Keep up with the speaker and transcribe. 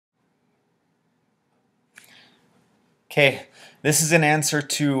Okay, this is an answer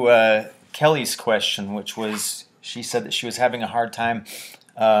to Kelly's question, which was she said that she was having a hard time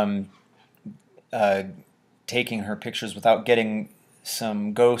um, uh, taking her pictures without getting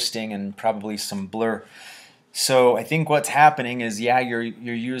some ghosting and probably some blur. So I think what's happening is, yeah, you're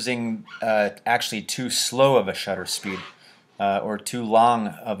using actually too slow of a shutter speed or too long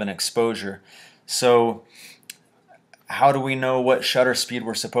of an exposure. So how do we know what shutter speed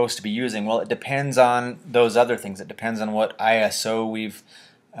we're supposed to be using? Well, it depends on those other things. It depends on what ISO we've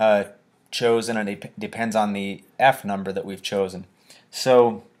chosen, and it depends on the F number that we've chosen.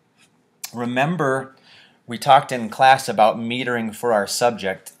 So remember, we talked in class about metering for our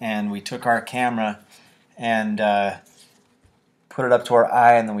subject, and we took our camera and put it up to our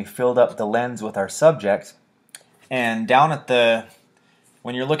eye, and then we filled up the lens with our subject. And down at the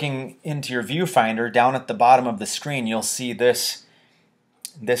when you're looking into your viewfinder, down at the bottom of the screen, you'll see this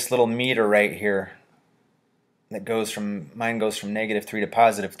little meter right here that goes from, mine goes from -3 to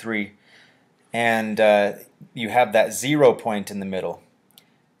 +3, and you have that 0 point in the middle.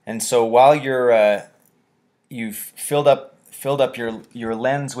 And so while you've filled up your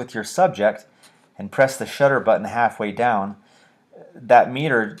lens with your subject and press the shutter button halfway down, that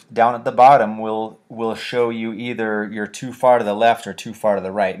meter down at the bottom will show you either you're too far to the left or too far to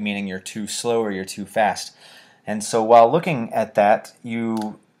the right, meaning you're too slow or you're too fast. And so while looking at that,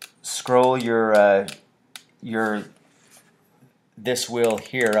 you scroll your this wheel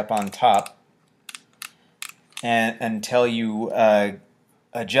here up on top and until you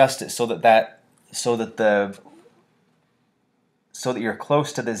adjust it so that you're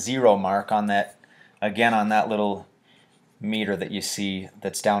close to the 0 mark on that, again, on that little meter that you see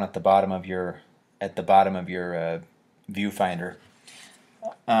that's down at the bottom of your viewfinder.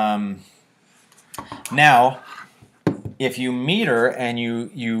 Now, if you meter and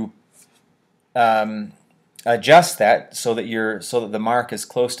you adjust that so that the mark is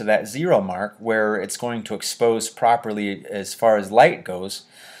close to that 0 mark where it's going to expose properly as far as light goes,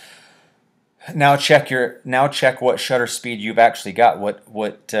 now check what shutter speed you've actually got,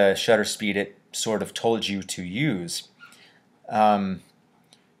 what shutter speed it sort of told you to use.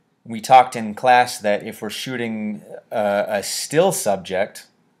 We talked in class that if we're shooting a still subject,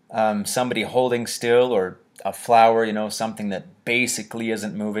 somebody holding still, or a flower, something that basically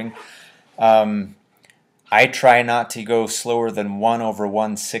isn't moving, I try not to go slower than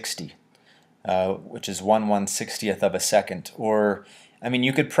 1/160, which is 1/160th of a second. Or, I mean,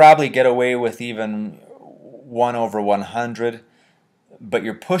 you could probably get away with even 1/100, but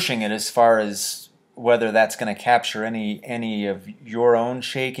you're pushing it as far as whether that's going to capture any of your own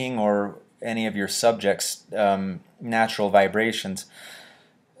shaking or any of your subject's natural vibrations.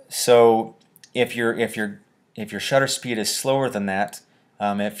 So if your shutter speed is slower than that,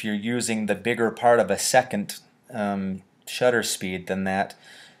 if you're using the bigger part of a second shutter speed than that,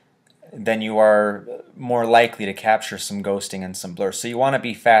 then you are more likely to capture some ghosting and some blur. So you want to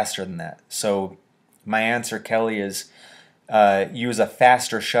be faster than that. So my answer, Kelly, is use a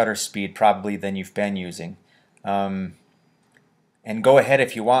faster shutter speed probably than you've been using. And go ahead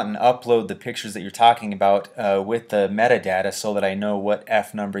if you want and upload the pictures that you're talking about with the metadata so that I know what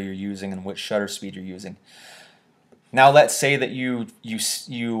F number you're using and which shutter speed you're using. Now let's say that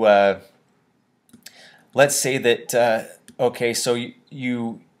let's say that okay, so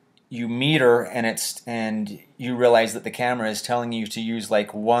you meter and you realize that the camera is telling you to use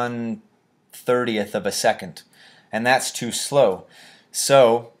like 1/30th of a second, and that's too slow.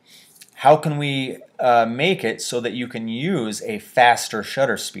 So how can we make it so that you can use a faster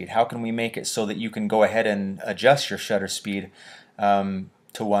shutter speed? How can we make it so that you can go ahead and adjust your shutter speed to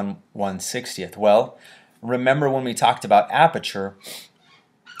 1/160th? Well, remember when we talked about aperture,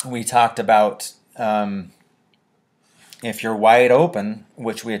 we talked about if you're wide open,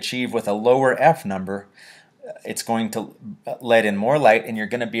 which we achieve with a lower F number, it's going to let in more light, and you're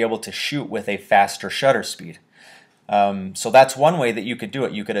going to be able to shoot with a faster shutter speed. So that's one way that you could do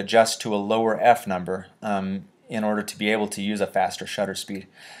it. You could adjust to a lower F number in order to be able to use a faster shutter speed.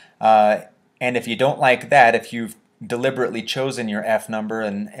 And if you don't like that, if you've deliberately chosen your F number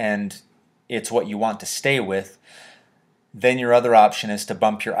and it's what you want to stay with, then your other option is to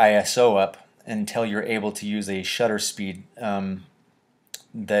bump your ISO up until you're able to use a shutter speed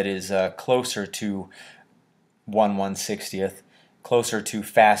that is closer to 1/160th, closer to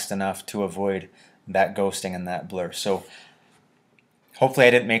fast enough to avoid that ghosting and that blur. So hopefully I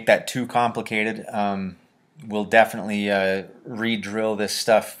didn't make that too complicated. We'll definitely re-drill this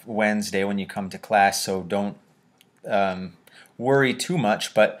stuff Wednesday when you come to class, so don't worry too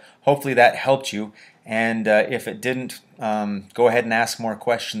much, but hopefully that helped you. And if it didn't, go ahead and ask more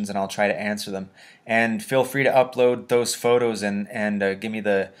questions and I'll try to answer them. And feel free to upload those photos and give me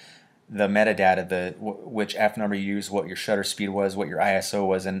the metadata, which f number you used, what your shutter speed was, what your ISO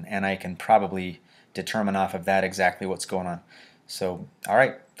was, and I can probably determine off of that exactly what's going on. So, all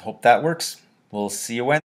right, hope that works. We'll see you Wednesday.